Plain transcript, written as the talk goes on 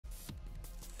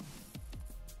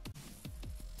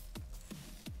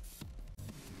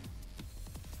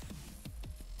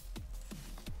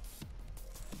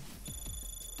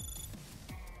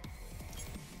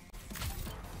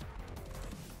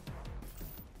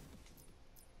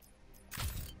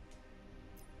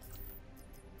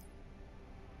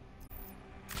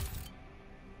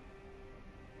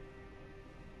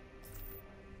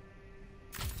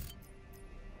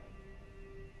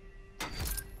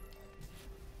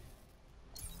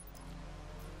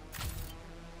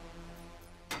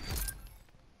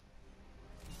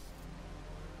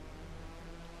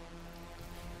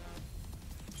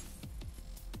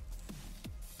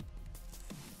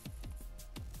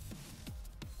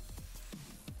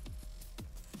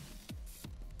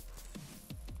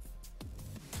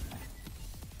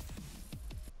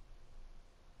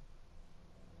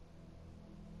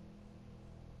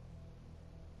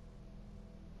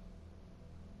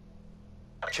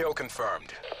Kill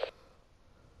confirmed.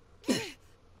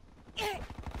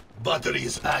 Battery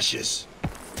is ashes.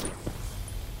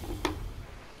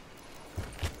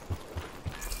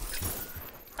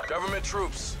 Government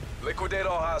troops, liquidate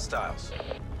all hostiles.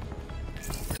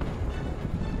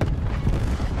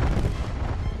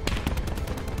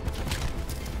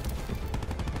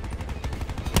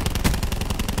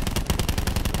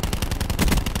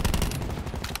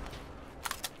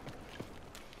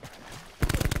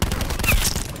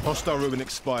 Hostile Ruben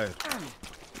expired.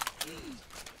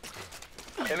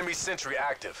 Enemy sentry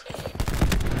active.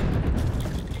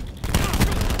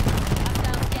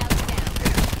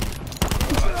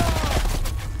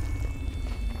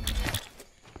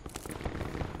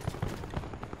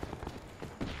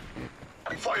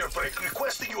 Firebreak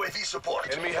requesting UAV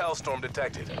support. Enemy Hellstorm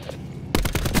detected.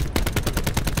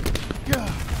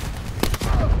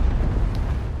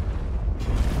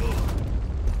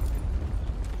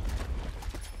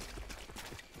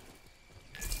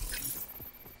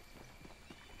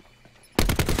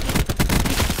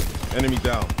 Enemy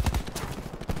down.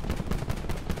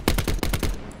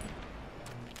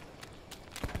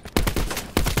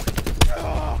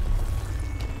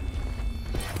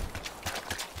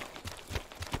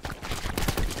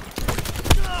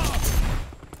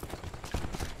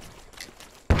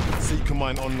 Seeker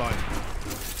mine online.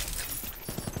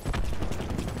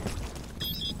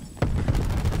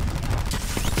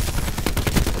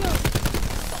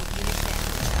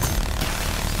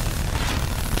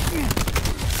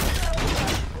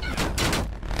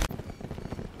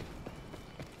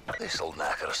 This'll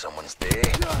knacker someone's day.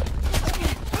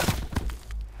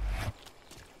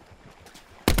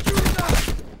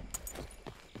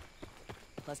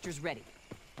 Cluster's ready.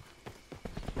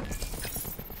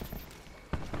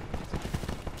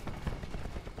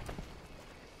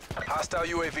 Hostile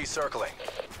UAV circling.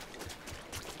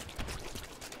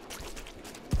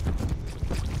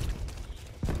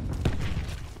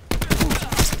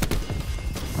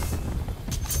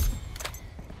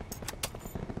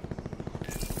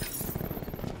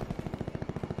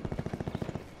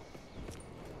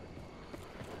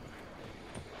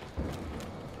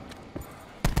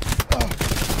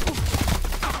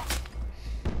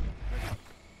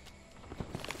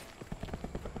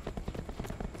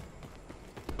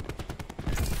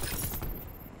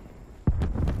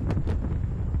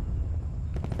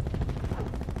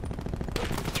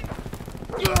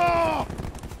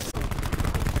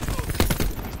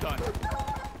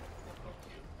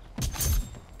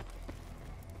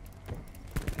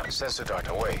 Sensor dart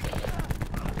away.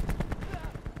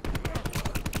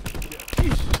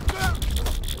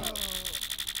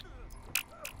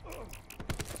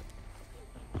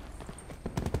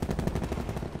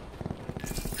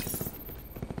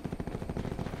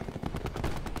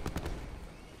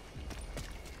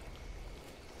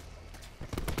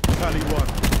 Tally one.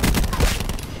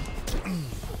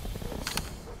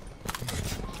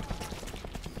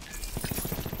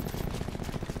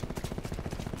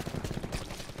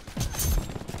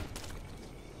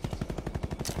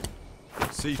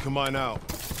 Seeker mine out.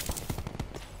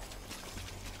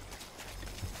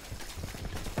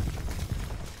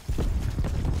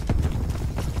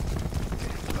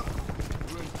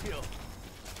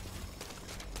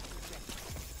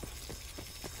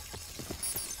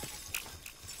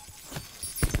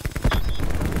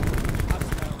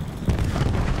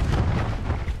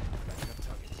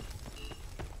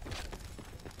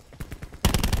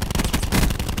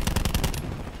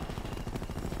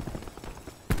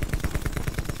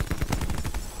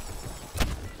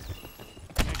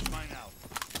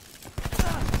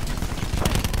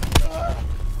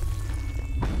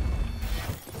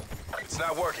 It's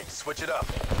not working. Switch it up.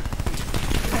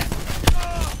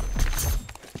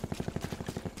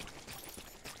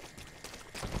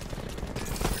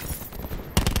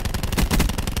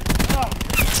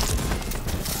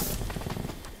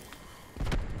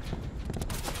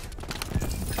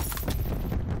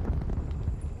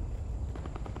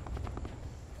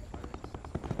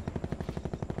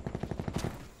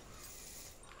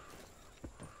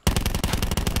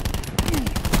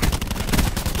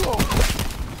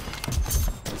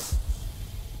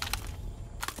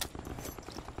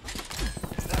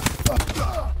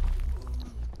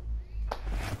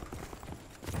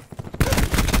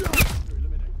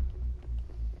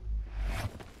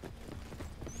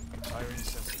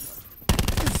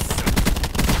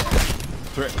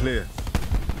 Threat clear.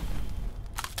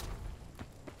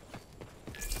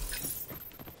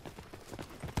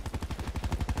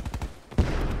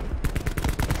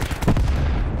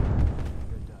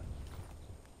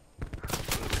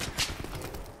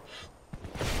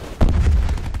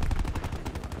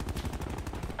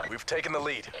 We've taken the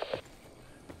lead.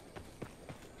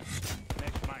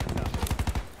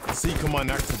 Seeker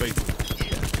mine activated.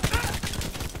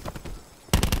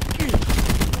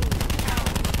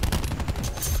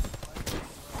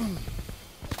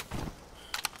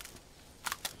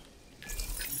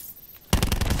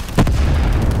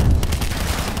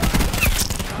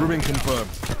 Rooming confirmed.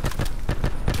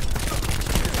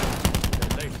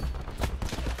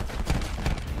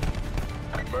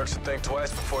 Mercs should think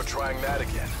twice before trying that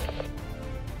again.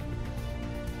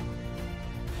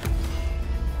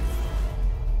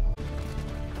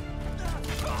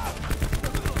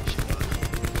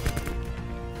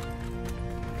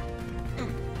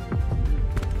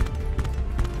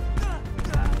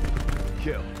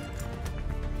 Kill.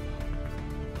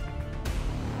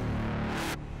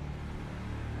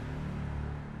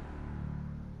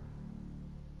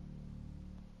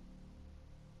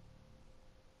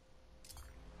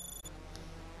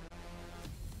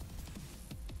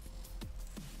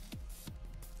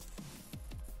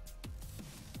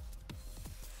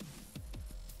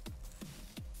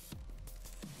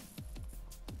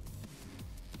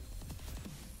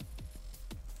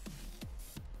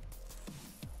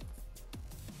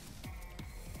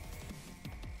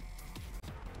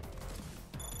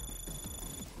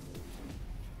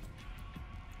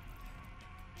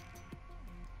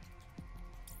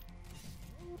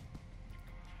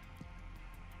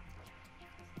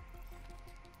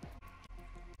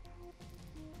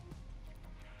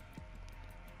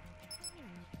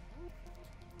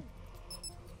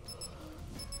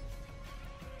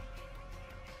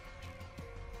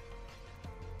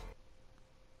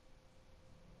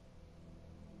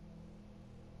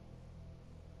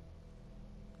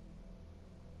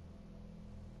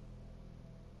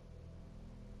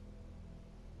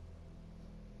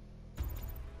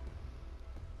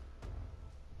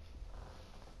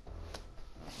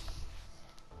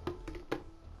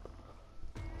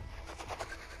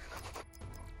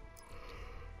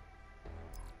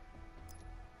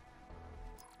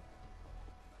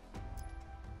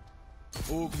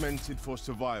 Augmented for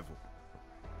survival.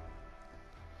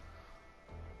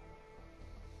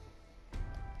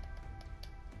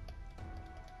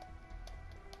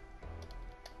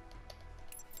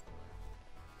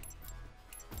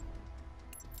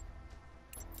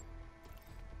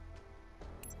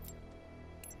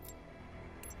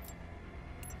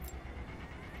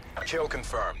 Kill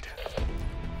confirmed.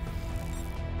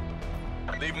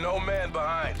 Leave no man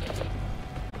behind.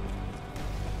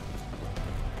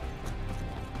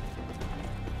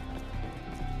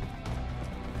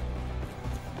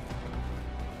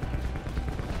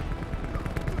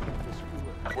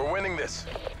 We're winning this.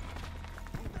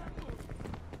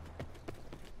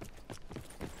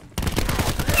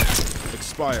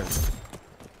 Expired.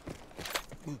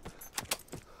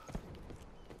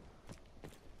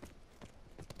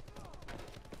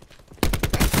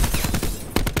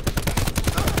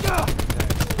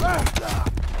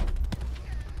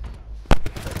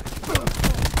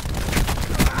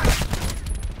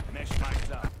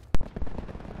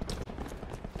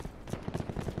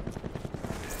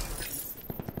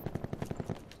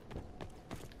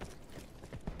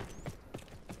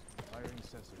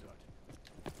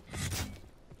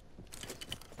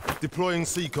 Deploying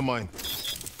Seeker mine.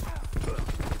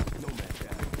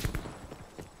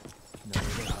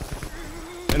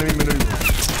 Enemy maneuver.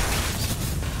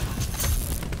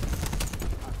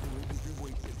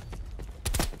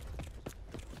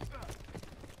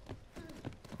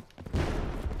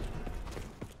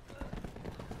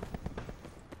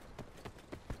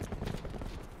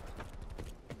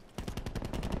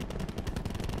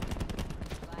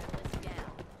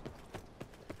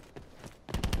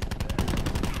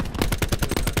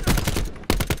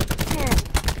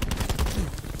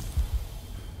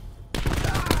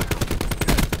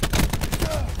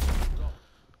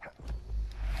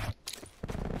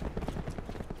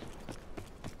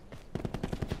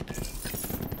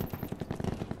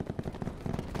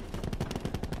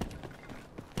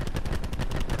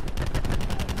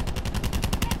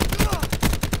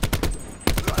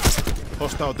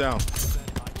 Hostile down.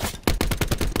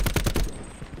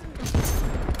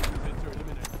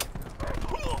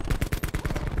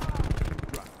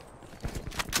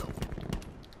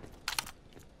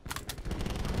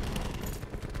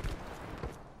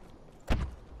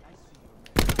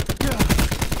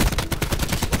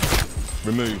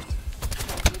 Removed.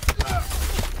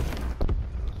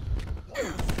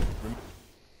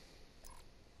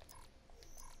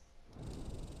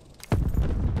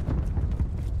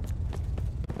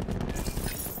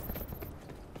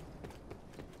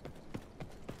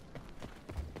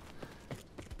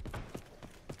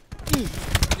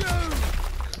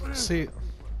 See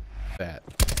that.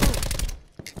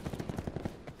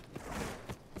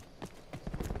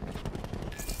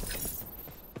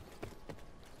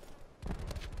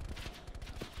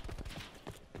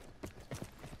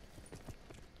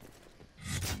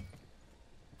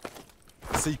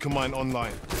 Seeker mine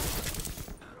online.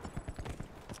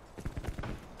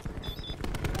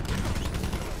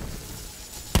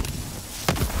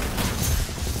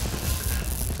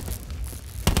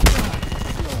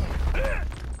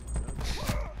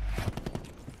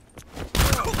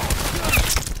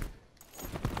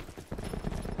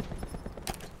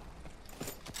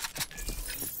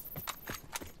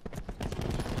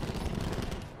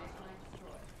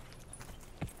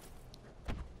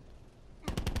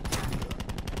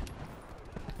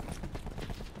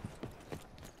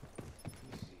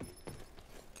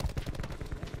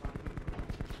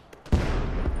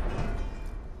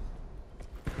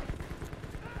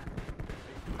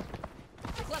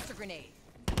 Cluster grenade.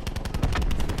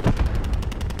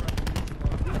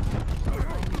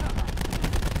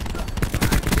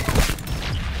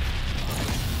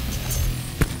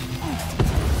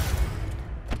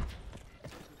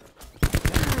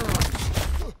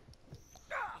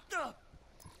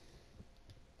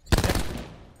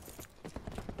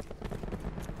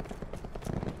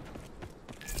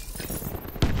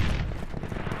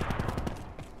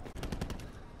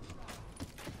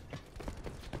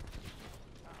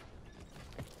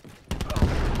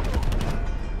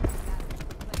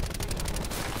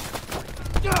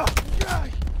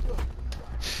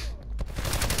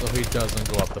 So he doesn't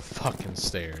go up the fucking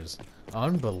stairs.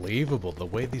 Unbelievable the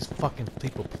way these fucking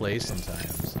people play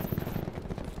sometimes.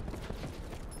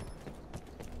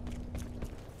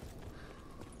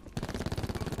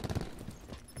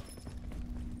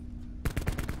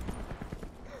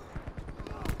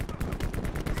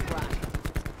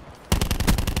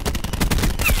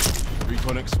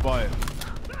 Recon expired.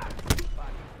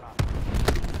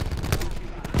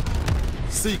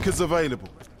 Seekers available.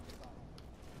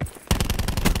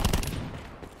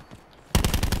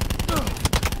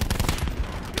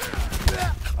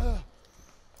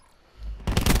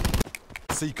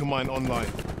 Seeker mine online.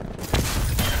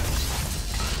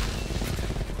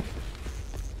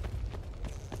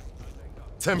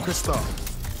 Tempestar.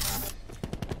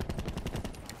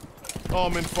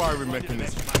 Arm and firing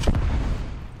mechanism.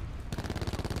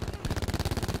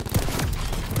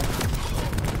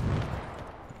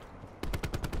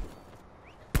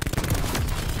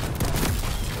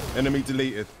 Enemy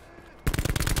deleted.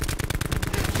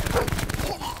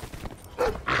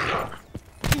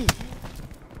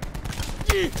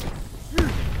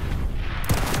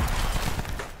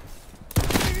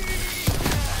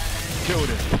 Killed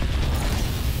it.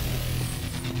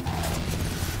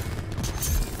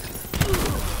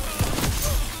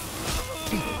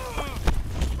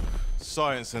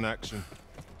 Science in action.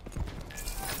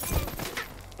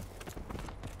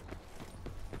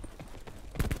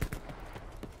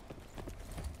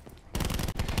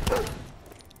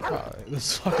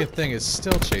 This fucking thing is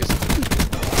still chasing me.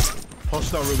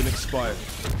 Hostile ribbon expired.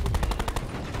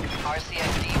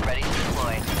 RCXD ready to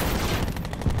deploy.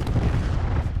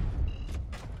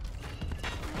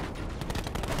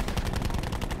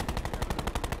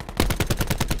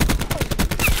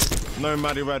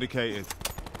 Nomad eradicated.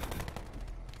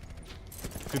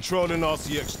 Controlling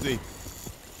RCXD.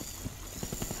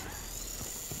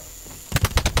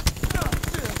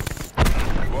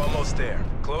 We're almost there.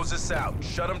 Close this out.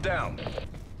 Shut them down.